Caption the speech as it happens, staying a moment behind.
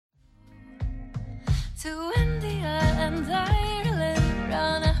To India and Ireland,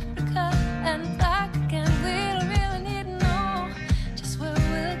 round Africa and back again. We don't really need to know just where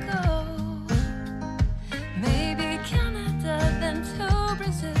we'll go. Maybe Canada, then to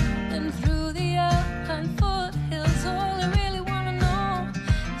Brazil, then through the Alpine foothills. All I really want to know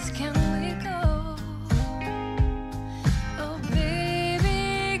is, can we go? Oh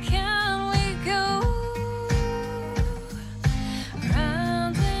baby, can we go?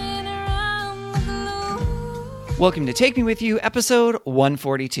 Round and around the globe. Welcome to Take Me With You, episode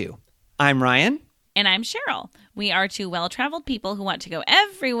 142. I'm Ryan, And I'm Cheryl. We are two well-traveled people who want to go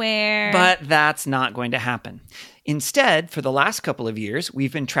everywhere. but that's not going to happen. Instead, for the last couple of years,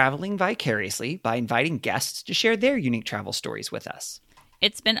 we've been traveling vicariously by inviting guests to share their unique travel stories with us.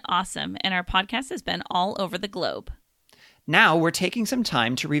 It's been awesome, and our podcast has been all over the globe. Now we're taking some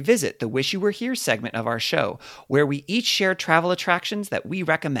time to revisit the Wish You Were Here segment of our show, where we each share travel attractions that we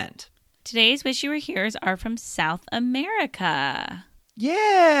recommend. Today's Wish You Were Here's are from South America.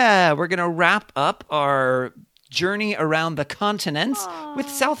 Yeah, we're going to wrap up our journey around the continents with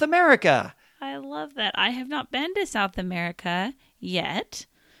South America. I love that. I have not been to South America yet,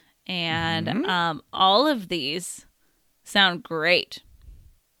 and all of these sound great.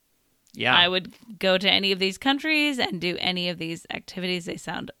 Yeah. I would go to any of these countries and do any of these activities. They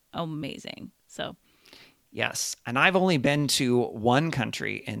sound amazing. So, Yes, and I've only been to one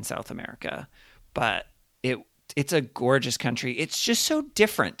country in South America, but it's a gorgeous country. It's just so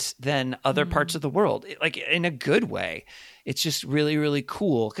different than other parts of the world, like in a good way. It's just really, really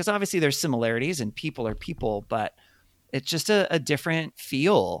cool because obviously there's similarities and people are people, but it's just a different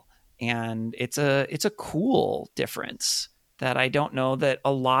feel, and it's a cool difference that I don't know that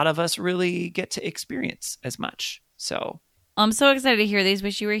a lot of us really get to experience as much. So I'm so excited to hear these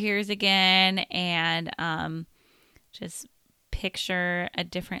Wish You Were Here's again, and just picture a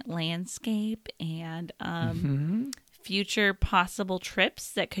different landscape and future possible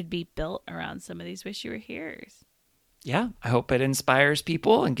trips that could be built around some of these Wish You Were Here's. yeah, I hope it inspires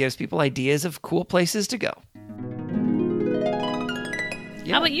people and gives people ideas of cool places to go.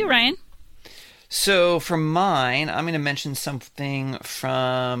 Yeah. How about you, Ryan? So for mine, I'm going to mention something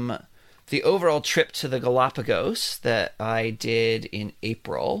from the overall trip to the Galapagos that I did in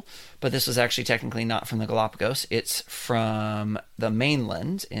April, but this was actually technically not from the Galapagos. It's from the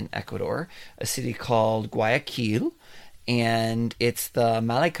mainland in Ecuador, a city called Guayaquil, and it's the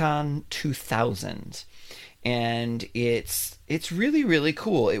Malecon 2000. And it's really, really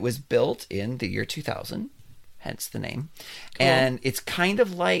cool. It was built in the year 2000, hence the name. Cool. And it's kind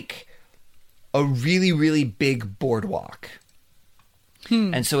of like a really, really big boardwalk.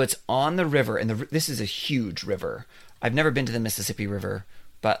 And so it's on the river, and this is a huge river. I've never been to the Mississippi River,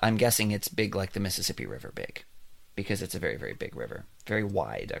 but I'm guessing it's big like the Mississippi River big, because it's a very, very big river, very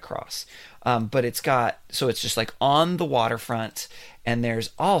wide across. But it's just like on the waterfront, and there's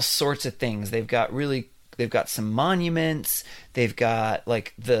all sorts of things. They've got some monuments. They've got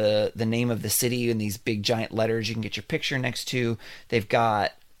like the name of the city in these big giant letters you can get your picture next to. They've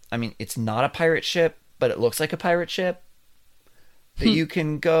got, I mean, it's not a pirate ship, but it looks like a pirate ship that you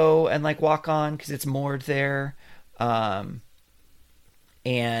can go and like walk on because it's moored there. And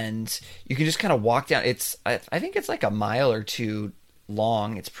you can just kind of walk down. I think it's like a mile or two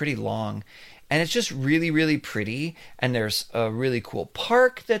long. It's pretty long. And it's just really, really pretty. And there's a really cool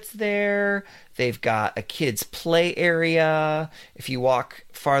park that's there. They've got a kids' play area. If you walk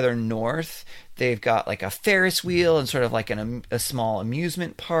farther north, they've got like a Ferris wheel and sort of like a small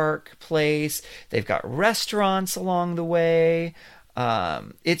amusement park place. They've got restaurants along the way.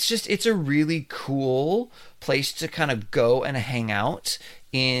 It's a really cool place to kind of go and hang out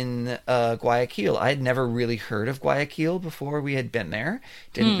in Guayaquil. I had never really heard of Guayaquil before we had been there.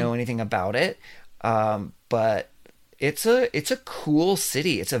 Didn't know anything about it. But it's a cool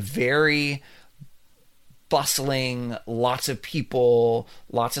city. It's a very bustling, lots of people,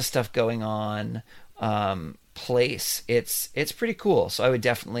 lots of stuff going on place. It's pretty cool. So I would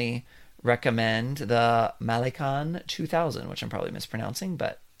definitely recommend the Malecon 2000, which I'm probably mispronouncing,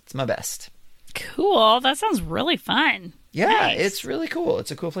 but it's my best. Cool. That sounds really fun. Yeah, Nice. It's really cool.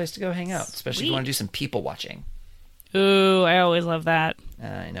 It's a cool place to go hang out, especially if you want to do some people watching. Ooh, I always love that.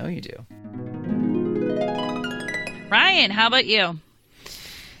 I know you do. Ryan, how about you?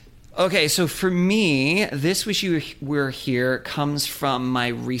 Okay, so for me, this Wish You Were Here comes from my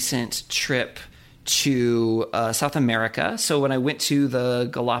recent trip to South America. So when I went to the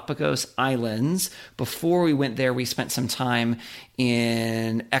Galapagos Islands, before we went there, we spent some time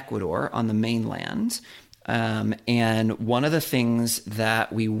in Ecuador on the mainland. And one of the things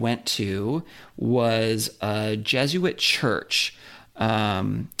that we went to was a Jesuit church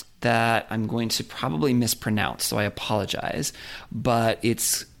that I'm going to probably mispronounce, so I apologize. But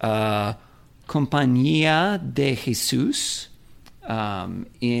it's Compañía de Jesús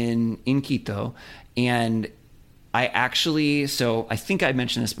in Quito. And I think I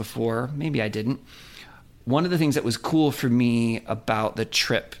mentioned this before, maybe I didn't. One of the things that was cool for me about the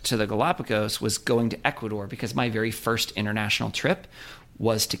trip to the Galapagos was going to Ecuador, because my very first international trip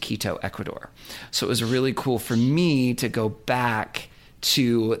was to Quito, Ecuador. So it was really cool for me to go back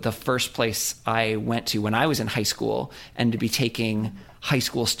to the first place I went to when I was in high school, and to be taking high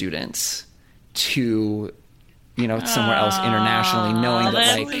school students to, somewhere else internationally, knowing that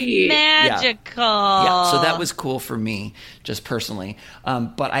that's magical. Yeah, so that was cool for me, just personally.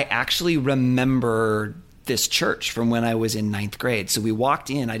 But I actually remember this church from when I was in 9th grade. So we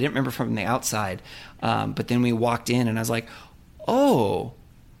walked in. I didn't remember from the outside, but then we walked in, and I was like, oh,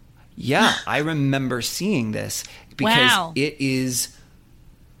 yeah, I remember seeing this, because it is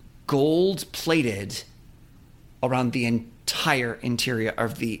gold plated around the entire interior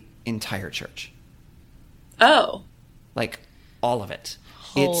of the entire church. Oh. Like all of it.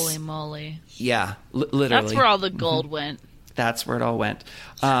 Holy moly. Yeah, literally. That's where all the gold went. That's where it all went.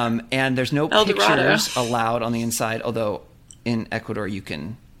 And there's no pictures allowed on the inside, although in Ecuador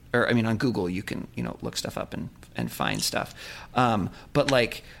on Google you can, look stuff up and find stuff. But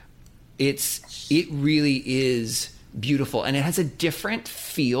like, it really is beautiful, and it has a different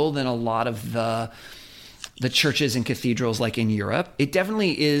feel than a lot of the churches and cathedrals like in Europe. It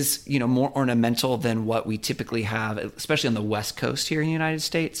definitely is, more ornamental than what we typically have, especially on the West Coast here in the United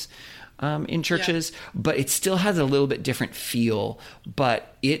States, in churches. Yeah. But it still has a little bit different feel.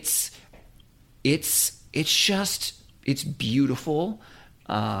 But it's beautiful.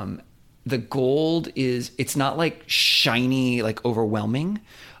 The gold it's not like shiny, like overwhelming,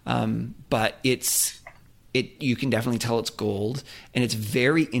 but you can definitely tell it's gold, and it's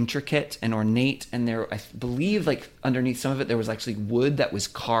very intricate and ornate. And there, I believe, like underneath some of it, there was actually wood that was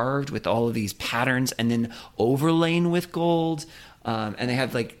carved with all of these patterns and then overlain with gold. And they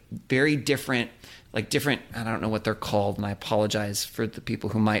have like very different, I don't know what they're called, and I apologize for the people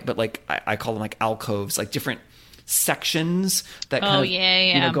who might, but like I call them like alcoves, like different sections that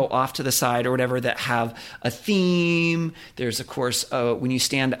kind of go off to the side or whatever, that have a theme. There's, of course, when you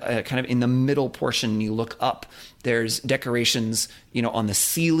stand kind of in the middle portion, you look up, there's decorations, on the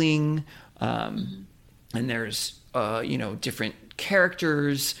ceiling, and there's different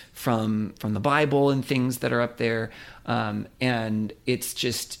characters from the Bible and things that are up there, and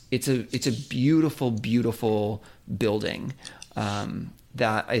it's a beautiful, beautiful building.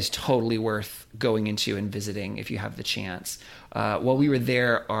 That is totally worth going into and visiting if you have the chance. While we were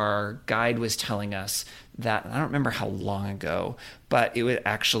there, our guide was telling us that, I don't remember how long ago, but it would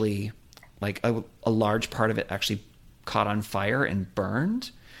actually, like a large part of it actually caught on fire and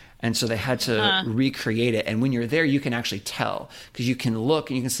burned. And so they had to recreate it. And when you're there, you can actually tell, because you can look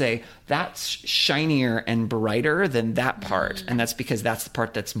and you can say, that's shinier and brighter than that part. And that's because that's the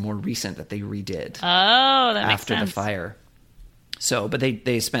part that's more recent that they redid. Oh, that makes sense. After the fire. So, but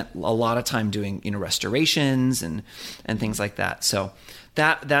they spent a lot of time doing, restorations and things like that. So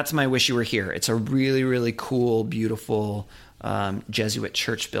that's my wish you were here. It's a really, really cool, beautiful Jesuit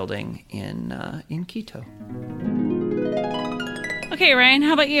church building in Quito. Okay, Ryan,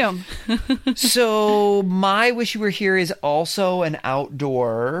 how about you? So my wish you were here is also an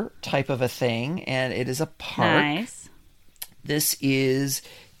outdoor type of a thing, and it is a park. Nice. This is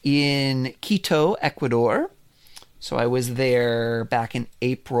in Quito, Ecuador. So I was there back in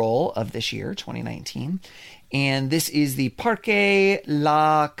April of this year, 2019. And this is the Parque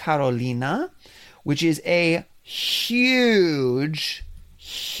La Carolina, which is a huge,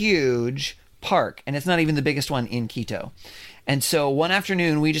 huge park. And it's not even the biggest one in Quito. And so one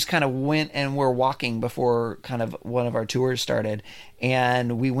afternoon, we just kind of went and were walking before kind of one of our tours started.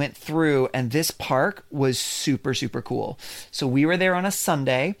 And we went through, and this park was super, super cool. So we were there on a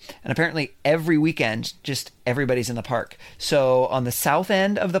Sunday, and apparently every weekend, just everybody's in the park. So on the south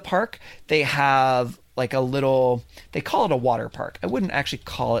end of the park, they have like they call it a water park. I wouldn't actually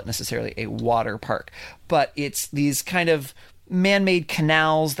call it necessarily a water park, but it's these kind of man-made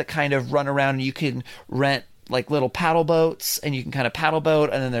canals that kind of run around, and you can rent like little paddle boats, and you can kind of paddle boat,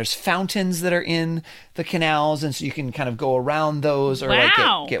 and then there's fountains that are in the canals, and so you can kind of go around those or like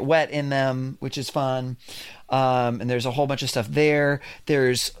get wet in them, which is fun. And there's a whole bunch of stuff there.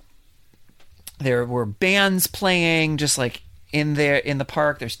 There were bands playing just like in the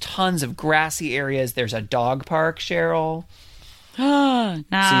park. There's tons of grassy areas. There's a dog park, Cheryl. Nice.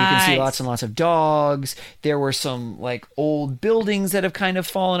 So you can see lots and lots of dogs. There were some like old buildings that have kind of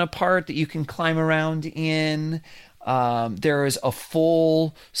fallen apart that you can climb around in. There is a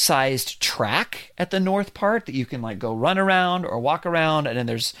full-sized track at the north part that you can like go run around or walk around, and then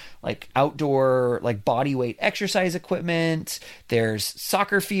there's like outdoor like body weight exercise equipment. There's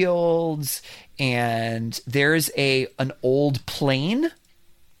soccer fields, and there's an old plane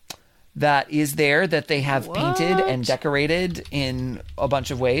that is there that they have painted and decorated in a bunch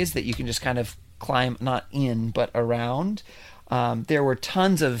of ways that you can just kind of climb, not in, but around. There were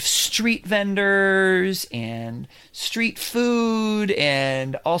tons of street vendors and street food,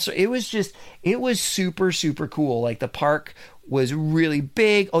 and also it was super, super cool. Like the park was really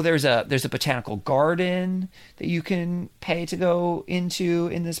big. Oh, there's a botanical garden that you can pay to go into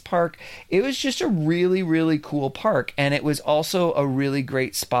in this park. It was just a really, really cool park, and it was also a really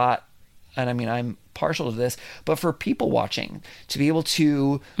great spot. And I mean, I'm partial to this, but for people watching, to be able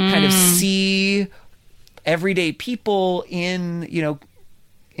to kind of see everyday people in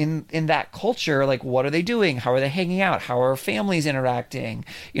that culture, like what are they doing, how are they hanging out, how are families interacting,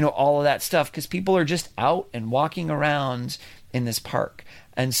 all of that stuff, because people are just out and walking around in this park.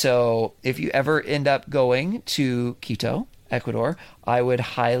 And so if you ever end up going to Quito, Ecuador, I would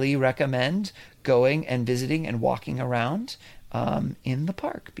highly recommend going and visiting and walking around in the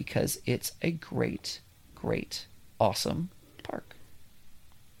park, because it's a great, awesome park.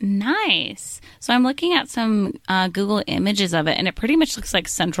 Nice. So I'm looking at some Google images of it, and it pretty much looks like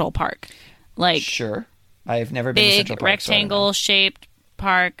Central Park. Like, sure. I've never been to Central big Park. rectangle-shaped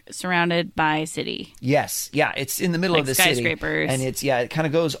park surrounded by city. Yes. Yeah, it's in the middle like of the city. skyscrapers. And it kind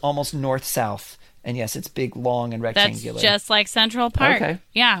of goes almost north-south. And yes, it's big, long, and rectangular. That's just like Central Park. Okay.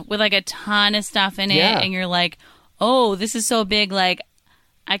 Yeah, with like a ton of stuff in it, Yeah. and you're like, oh, this is so big, like,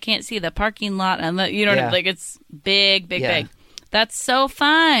 I can't see the parking lot, and like, it's big, Yeah. big. That's so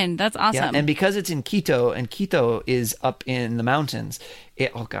fun. That's awesome. Yeah, and because it's in Quito, and Quito is up in the mountains,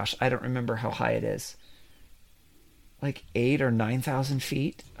 oh gosh, I don't remember how high it is. Like 8,000 or 9,000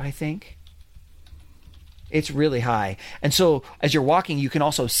 feet, I think. It's really high. And so as you're walking, you can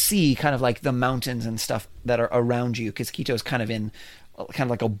also see kind of like the mountains and stuff that are around you, because Quito is kind of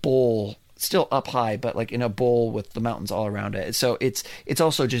like a bowl, still up high, but like in a bowl with the mountains all around it. So it's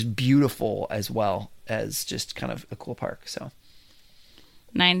also just beautiful as well as just kind of a cool park. So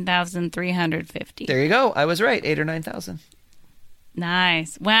 9,350. there you go. I was right. 8,000 or 9,000.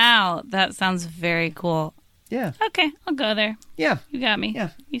 Nice. Wow. That sounds very cool. Yeah. Okay. I'll go there. Yeah. You got me. Yeah.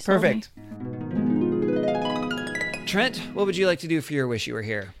 You sold Perfect. me. Trent, what would you like to do for your wish you were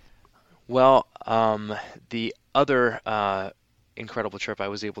here? Well, the other incredible trip I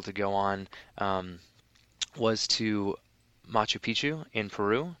was able to go on was to Machu Picchu in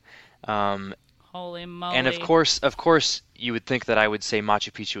Peru. Holy moly. And of course, you would think that I would say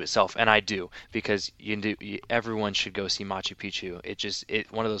Machu Picchu itself, and I do, because everyone should go see Machu Picchu.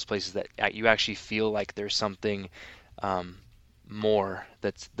 It's one of those places that you actually feel like there's something more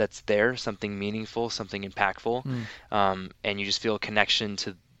that's there, something meaningful, something impactful, and you just feel a connection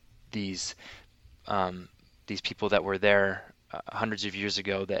to these people that were there hundreds of years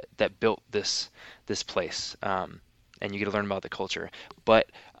ago that built this place, and you get to learn about the culture. But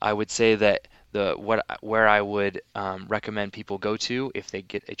I would say that where I would recommend people go to if they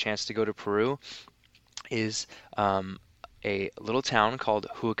get a chance to go to Peru is a little town called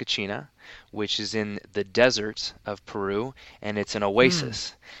Huacachina, which is in the desert of Peru, and it's an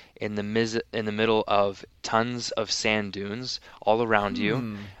oasis in the middle of tons of sand dunes all around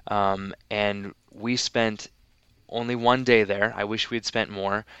you. And we spent only one day there. I wish we had spent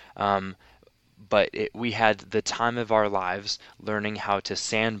more. But we had the time of our lives learning how to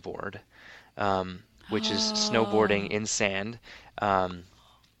sandboard, which is snowboarding in sand.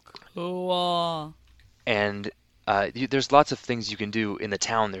 Cool. And there's lots of things you can do in the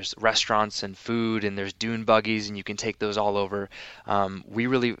town. There's restaurants and food, and there's dune buggies, and you can take those all over. We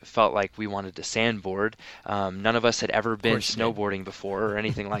really felt like we wanted to sandboard. None of us had ever been snowboarding before or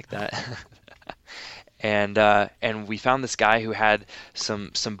anything like that. And we found this guy who had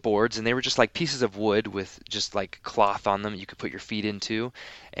some boards, and they were just like pieces of wood with just like cloth on them that you could put your feet into.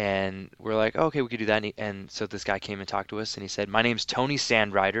 And we're like, oh, okay, we could do that. And so this guy came and talked to us, and he said, "My name's Tony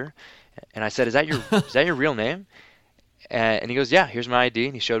Sandrider." And I said, "Is that your real name?" And he goes, "Yeah, here's my ID."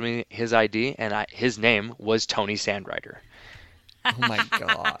 And he showed me his ID, and his name was Tony Sandrider. Oh my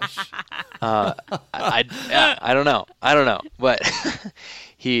gosh. I don't know, but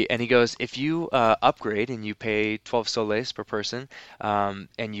he goes, if you upgrade and you pay 12 soles per person,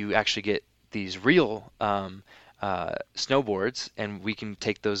 and you actually get these real snowboards, and we can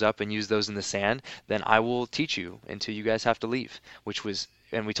take those up and use those in the sand, then I will teach you until you guys have to leave.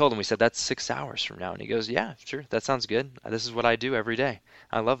 And we told him, we said, that's 6 hours from now. And he goes, yeah, sure, that sounds good. This is what I do every day.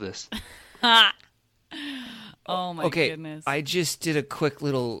 I love this. Oh my Okay, goodness. I just did a quick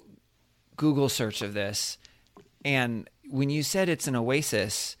little Google search of this, and when you said it's an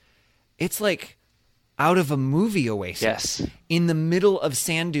oasis, it's like out of a movie oasis. Yes. In the middle of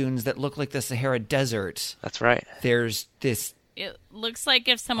sand dunes that look like the Sahara Desert, That's right. there's this. It looks like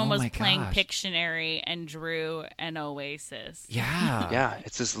if someone Oh was my playing gosh. Pictionary and drew an oasis. Yeah. Yeah,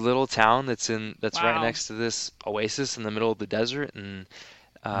 it's this little town that's right Wow. next to this oasis in the middle of the desert, and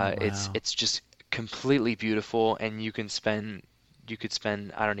it's just completely beautiful. And you could spend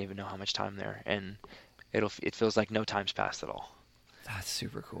I don't even know how much time there, and it feels like no time's passed at all. That's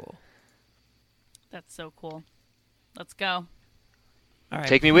super cool. That's so cool. Let's go. All right.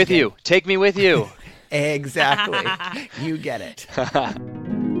 Take me with you. Take me with you. Exactly. You get it.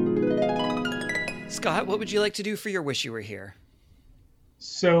 Scott, what would you like to do for your Wish You Were Here?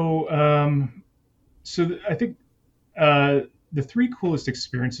 So, I think the three coolest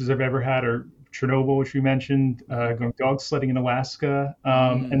experiences I've ever had are Chernobyl, which we mentioned, going dog sledding in Alaska,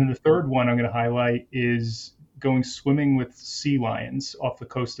 and then the third one I'm going to highlight is going swimming with sea lions off the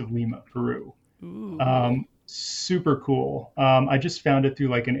coast of Lima, Peru. Super cool. I just found it through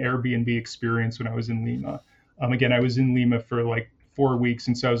like an Airbnb experience when I was in Lima. Again, I was in Lima for like 4 weeks,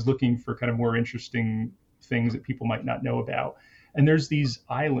 and so I was looking for kind of more interesting things that people might not know about. And there's these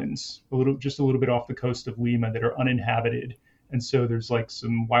islands just a little bit off the coast of Lima that are uninhabited. And so there's like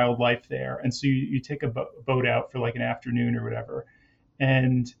some wildlife there. And so you take a boat out for like an afternoon or whatever.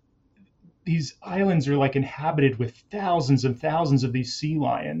 And these islands are like inhabited with thousands and thousands of these sea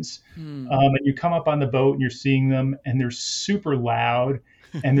lions. And you come up on the boat and you're seeing them, and they're super loud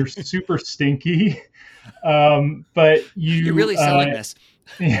and they're super stinky. But You're really selling this.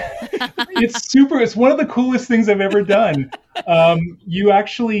 It's one of the coolest things I've ever done. You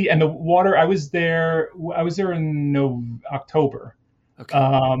actually, and the water, I was there in October. Okay.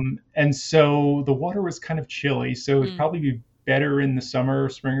 And so the water was kind of chilly, so it'd probably be better in the summer or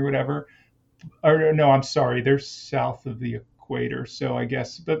spring or whatever. Or no, I'm sorry, they're south of the equator, so I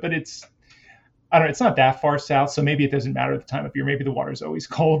guess, but it's, I don't know, it's not that far south, so maybe it doesn't matter at the time of year. Maybe the water's always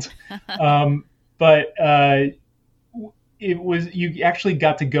cold. But it was, you actually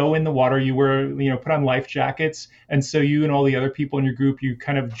got to go in the water. You were, put on life jackets. And so you and all the other people in your group, you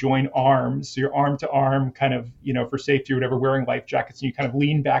kind of join arms. So you're arm to arm kind of, for safety or whatever, wearing life jackets, and you kind of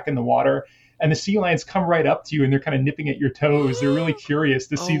lean back in the water. And the sea lions come right up to you, and they're kind of nipping at your toes. They're really curious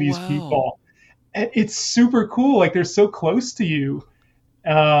to see these people. And it's super cool. Like, they're so close to you.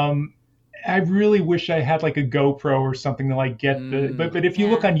 I really wish I had like a GoPro or something to like get but if you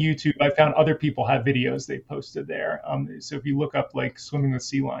look on YouTube, I found other people have videos they posted there. So if you look up like swimming with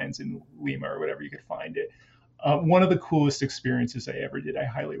sea lions in Lima or whatever, you could find it. One of the coolest experiences I ever did. I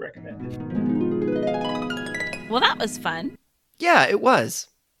highly recommend it. Well, that was fun. Yeah, it was.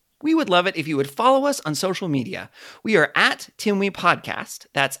 We would love it if you would follow us on social media. We are at Timwy Podcast.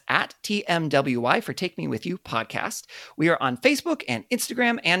 That's at TMWY for Take Me With You Podcast. We are on Facebook and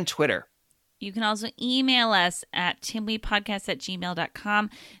Instagram and Twitter. You can also email us at timwepodcast@gmail.com.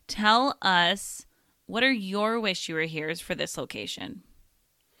 Tell us, what are your Wish You Were Here's for this location?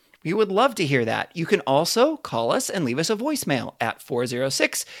 We would love to hear that. You can also call us and leave us a voicemail at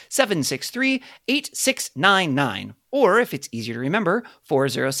 406-763-8699. Or if it's easier to remember,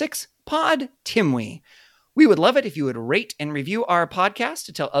 406-POD-TIMWY. We would love it if you would rate and review our podcast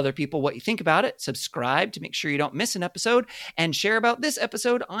to tell other people what you think about it, subscribe to make sure you don't miss an episode, and share about this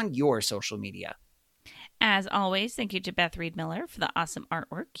episode on your social media. As always, thank you to Beth Reed Miller for the awesome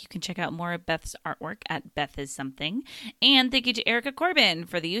artwork. You can check out more of Beth's artwork at Beth Is Something. And thank you to Erica Corbin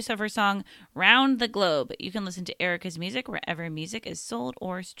for the use of her song Round the Globe. You can listen to Erica's music wherever music is sold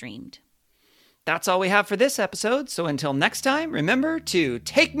or streamed. That's all we have for this episode, so until next time, remember to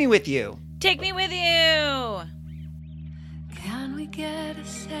take me with you. Take me with you! Can we get a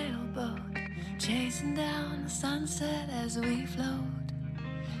sailboat chasing down the sunset as we float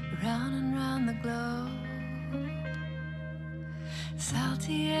round and round the globe?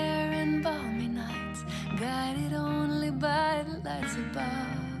 Salty air and balmy nights, guided only by the lights above,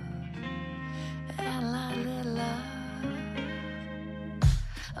 and a little love.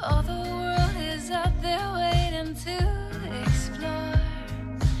 Oh, the world is out there waiting to explore,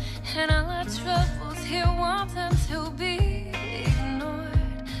 and all our troubles here want them to be